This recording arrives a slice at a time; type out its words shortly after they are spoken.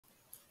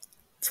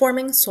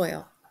Forming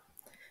soil.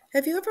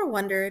 Have you ever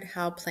wondered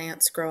how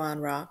plants grow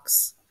on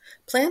rocks?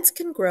 Plants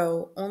can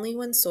grow only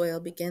when soil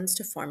begins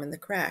to form in the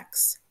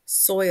cracks.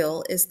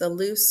 Soil is the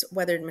loose,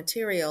 weathered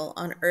material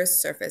on Earth's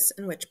surface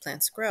in which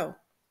plants grow.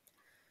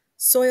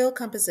 Soil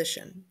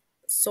composition.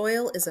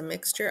 Soil is a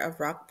mixture of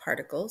rock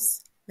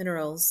particles,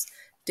 minerals,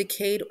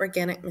 decayed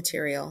organic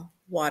material,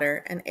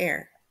 water, and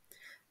air.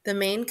 The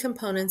main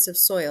components of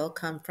soil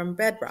come from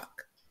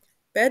bedrock.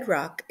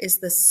 Bedrock is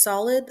the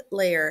solid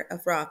layer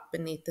of rock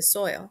beneath the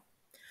soil.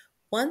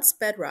 Once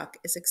bedrock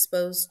is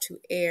exposed to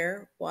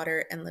air,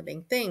 water, and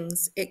living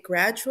things, it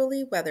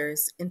gradually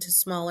weathers into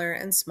smaller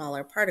and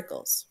smaller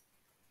particles.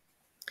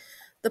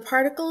 The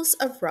particles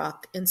of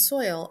rock in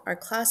soil are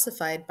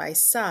classified by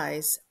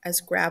size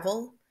as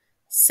gravel,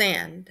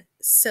 sand,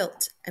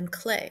 silt, and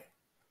clay.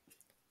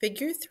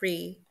 Figure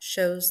 3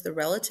 shows the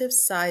relative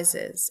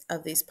sizes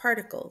of these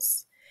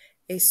particles.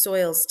 A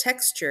soil's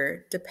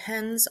texture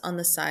depends on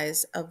the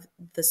size of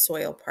the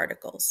soil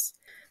particles.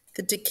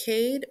 The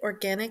decayed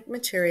organic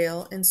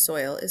material in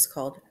soil is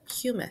called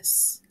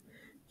humus.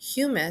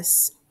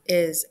 Humus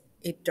is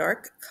a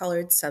dark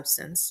colored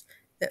substance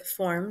that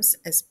forms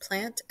as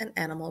plant and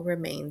animal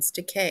remains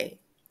decay.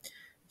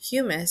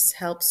 Humus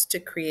helps to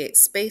create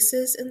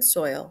spaces in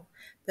soil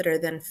that are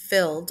then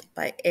filled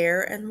by air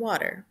and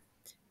water.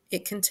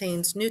 It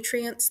contains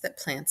nutrients that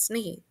plants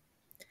need.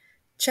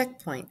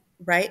 Checkpoint.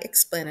 Write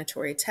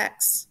explanatory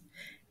text.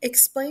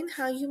 Explain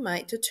how you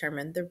might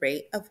determine the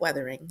rate of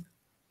weathering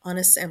on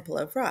a sample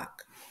of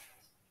rock.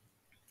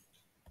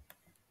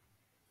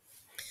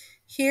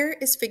 Here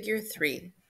is figure 3.